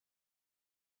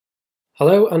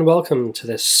Hello and welcome to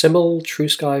this Simul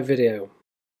trueSKY video.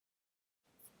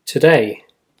 Today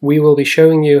we will be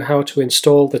showing you how to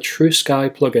install the trueSKY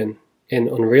plugin in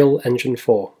Unreal Engine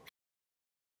 4.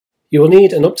 You will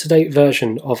need an up-to-date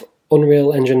version of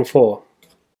Unreal Engine 4.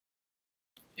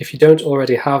 If you don't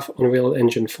already have Unreal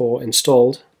Engine 4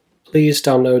 installed, please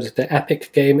download the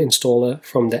Epic Game installer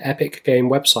from the Epic Game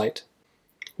website.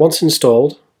 Once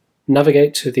installed,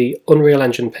 navigate to the Unreal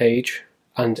Engine page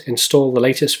and install the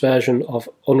latest version of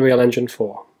Unreal Engine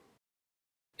 4.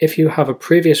 If you have a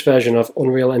previous version of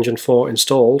Unreal Engine 4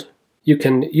 installed, you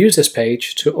can use this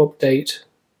page to update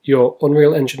your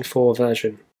Unreal Engine 4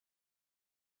 version.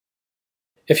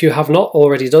 If you have not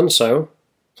already done so,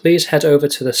 please head over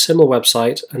to the Simul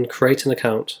website and create an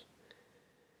account.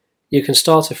 You can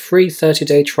start a free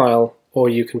 30-day trial, or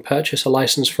you can purchase a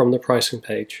license from the pricing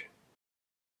page.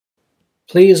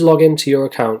 Please log into your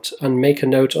account and make a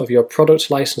note of your product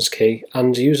license key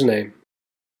and username.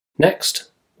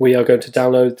 Next, we are going to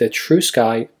download the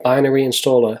trueSKY binary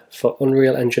installer for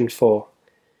Unreal Engine 4.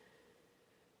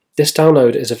 This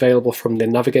download is available from the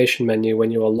navigation menu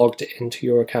when you are logged into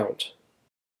your account.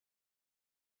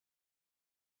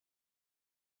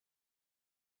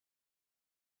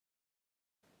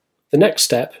 The next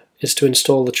step is to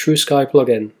install the trueSKY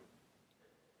plugin.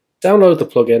 Download the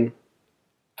plugin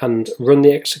and run the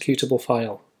executable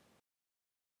file.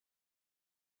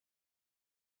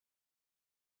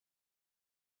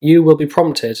 You will be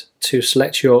prompted to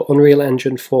select your Unreal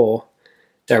Engine 4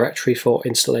 directory for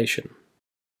installation.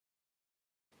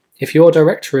 If your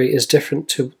directory is different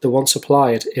to the one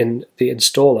supplied in the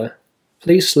installer,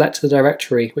 please select the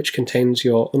directory which contains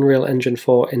your Unreal Engine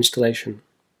 4 installation.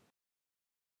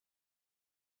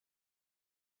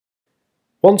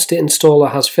 Once the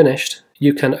installer has finished,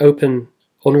 you can open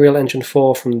Unreal Engine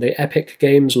 4 from the Epic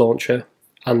Games launcher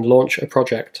and launch a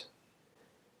project.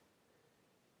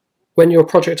 When your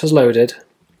project has loaded,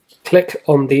 click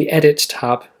on the Edit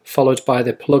tab followed by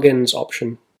the Plugins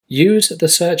option. Use the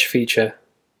search feature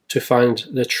to find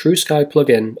the trueSKY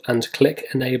plugin and click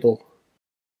Enable.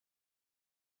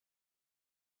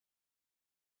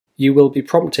 You will be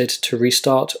prompted to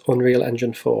restart Unreal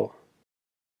Engine 4.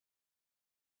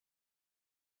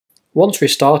 Once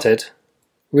restarted,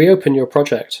 reopen your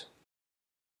project.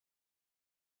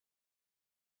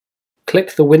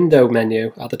 Click the Window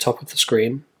menu at the top of the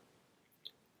screen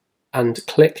and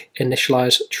click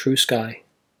Initialize trueSKY.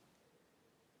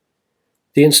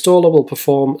 The installer will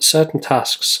perform certain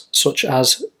tasks such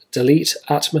as delete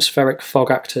atmospheric fog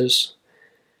actors,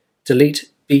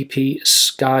 delete BP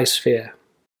sky sphere.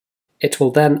 It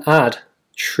will then add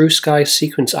trueSKY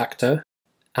sequence actor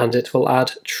and it will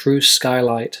add trueSKY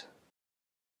light.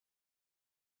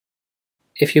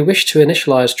 If you wish to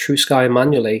initialize trueSKY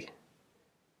manually,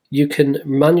 you can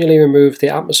manually remove the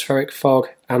atmospheric fog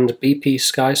and BP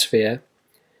sky sphere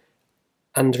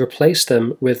and replace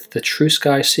them with the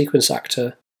trueSKY sequence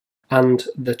actor and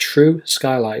the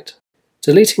trueSKY light.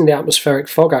 Deleting the atmospheric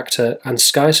fog actor and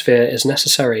sky sphere is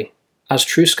necessary, as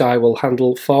trueSKY will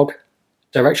handle fog,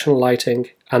 directional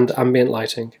lighting, and ambient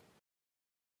lighting.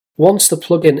 Once the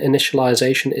plugin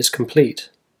initialization is complete,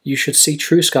 you should see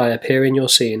trueSKY appear in your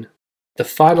scene. The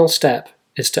final step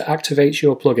is to activate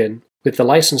your plugin with the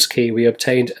license key we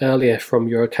obtained earlier from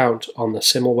your account on the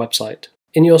Simul website.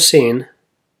 In your scene,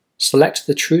 select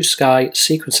the trueSKY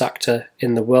sequence actor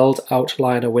in the World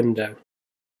Outliner window.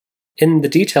 In the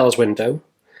Details window,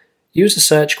 use a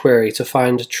search query to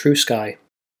find trueSKY.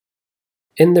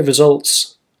 In the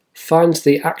results, find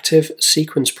the active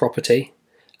sequence property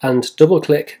and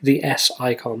double-click the S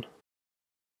icon.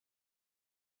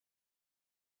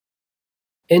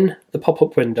 In the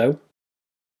pop-up window,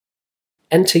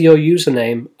 enter your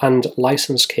username and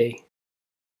license key.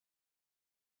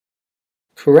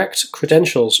 Correct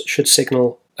credentials should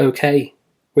signal OK,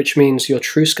 which means your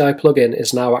trueSKY plugin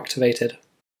is now activated.